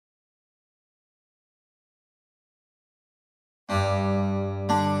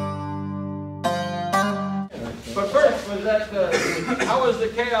But first, was that how was the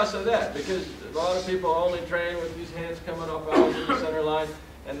chaos of that? Because a lot of people only train with these hands coming off out in the center line,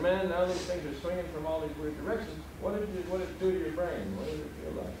 and man, now these things are swinging from all these weird directions. What did it do to your brain? What did it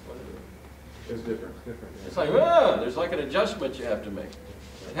feel like? It's different. It's different. Yeah. It's like, oh, there's like an adjustment you have to make.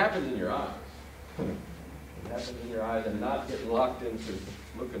 It happens in your eyes. It happens in your eyes, and not get locked into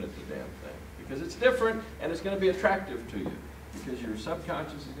looking at the damn thing. Because it's different, and it's going to be attractive to you. Because your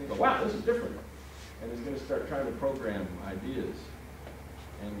subconscious is going to go, wow, this is different. And it's going to start trying to program ideas.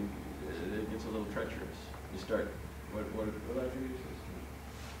 And it gets a little treacherous. You start, what did I do?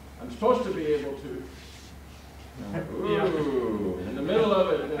 I'm supposed to be able to. Ooh, in the middle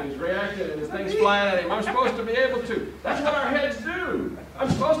of it, and he's reacting, and the thing's flying at him. I'm supposed to be able to. That's what our heads do. I'm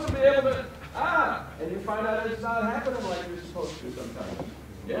supposed to be able to, and you find out it's not happening like you're supposed to sometimes.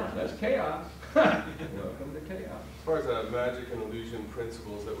 Yeah, that's chaos. Welcome to chaos. As far as magic and illusion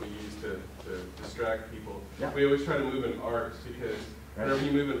principles that we use to distract people, yeah. We always try to move in arcs because whenever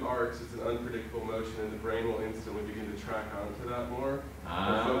you move in arcs, it's an unpredictable motion, and the brain will instantly begin to track onto that more.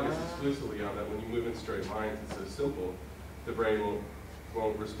 And focus exclusively on that. When you move in straight lines, it's so simple, the brain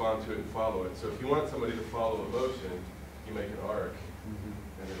won't respond to it and follow it. So if you want somebody to follow a motion, you make an arc,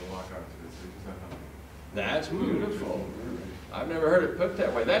 and it'll lock onto it. So you just have to. That's beautiful. I've never heard it put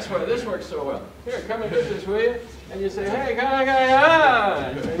that way. That's why this works so well. Here, come and get this, will you? And you say, hey,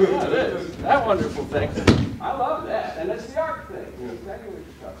 yeah, that wonderful thing. I love that. And that's the arc thing. That's exactly what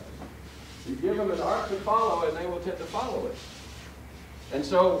you're talking about. You give them an arc to follow, and they will tend to follow it. And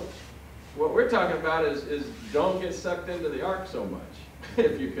so, what we're talking about is don't get sucked into the arc so much,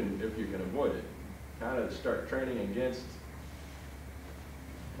 if you can avoid it. Kind of start training against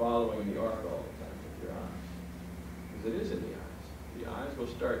following the arc all the time with your eyes. Because it is in the eyes. The eyes will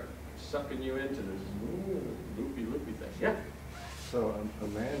start sucking you into this loopy thing. Yeah? So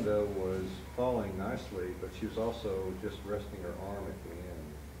Amanda was falling nicely, but she was also just resting her arm at the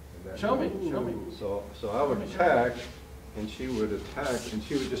end. And that Show me. So I would attack, and she would attack, and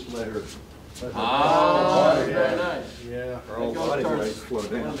she would just let her Very body nice. Yeah, her That whole goes body towards weight flow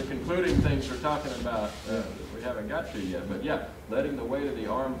down. one of the concluding things we're talking about that we haven't got to yet. But yeah, letting the weight of the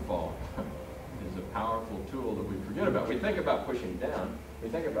arm fall is a powerful tool that we forget about. We think about pushing down. We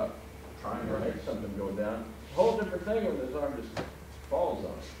think about trying to make something go down. A whole different thing when this arm just falls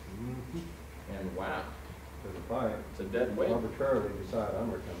on it. And wow. Because if I It's a dead weight. arbitrarily decide I'm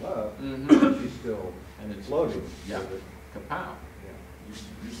going to come up, she's still And it's floating. Yeah. with it. Kapow. Yeah.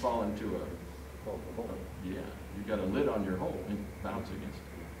 You fall into a, yeah, you got a lid on your hole and bounce against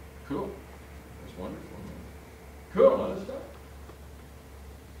it. Cool. That's wonderful. Cool, lot of stuff.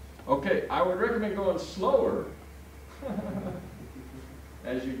 Okay, I would recommend going slower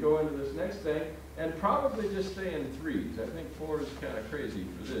as you go into this next thing, and probably just stay in threes. I think four is kind of crazy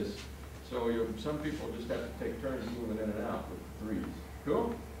for this. So some people just have to take turns moving in and out with threes.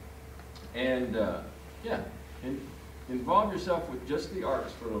 Cool? And yeah, involve yourself with just the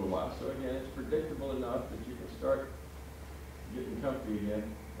arcs for a little while. So again, it's predictable enough that you can start getting comfy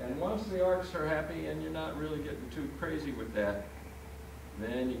again. And once the arcs are happy and you're not really getting too crazy with that,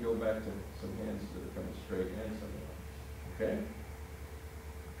 then you go back to some hands that are coming straight and some arcs. Okay?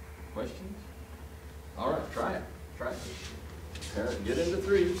 Questions? All right, try it. Try it. Get into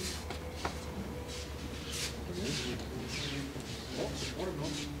threes.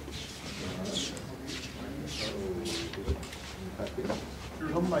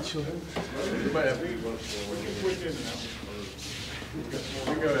 How much of it? You might have to go slow.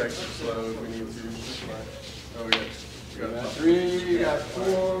 We go extra slow if we need to. Oh, yeah. You got three, you got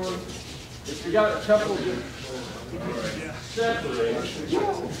four. If you got a couple, just separate.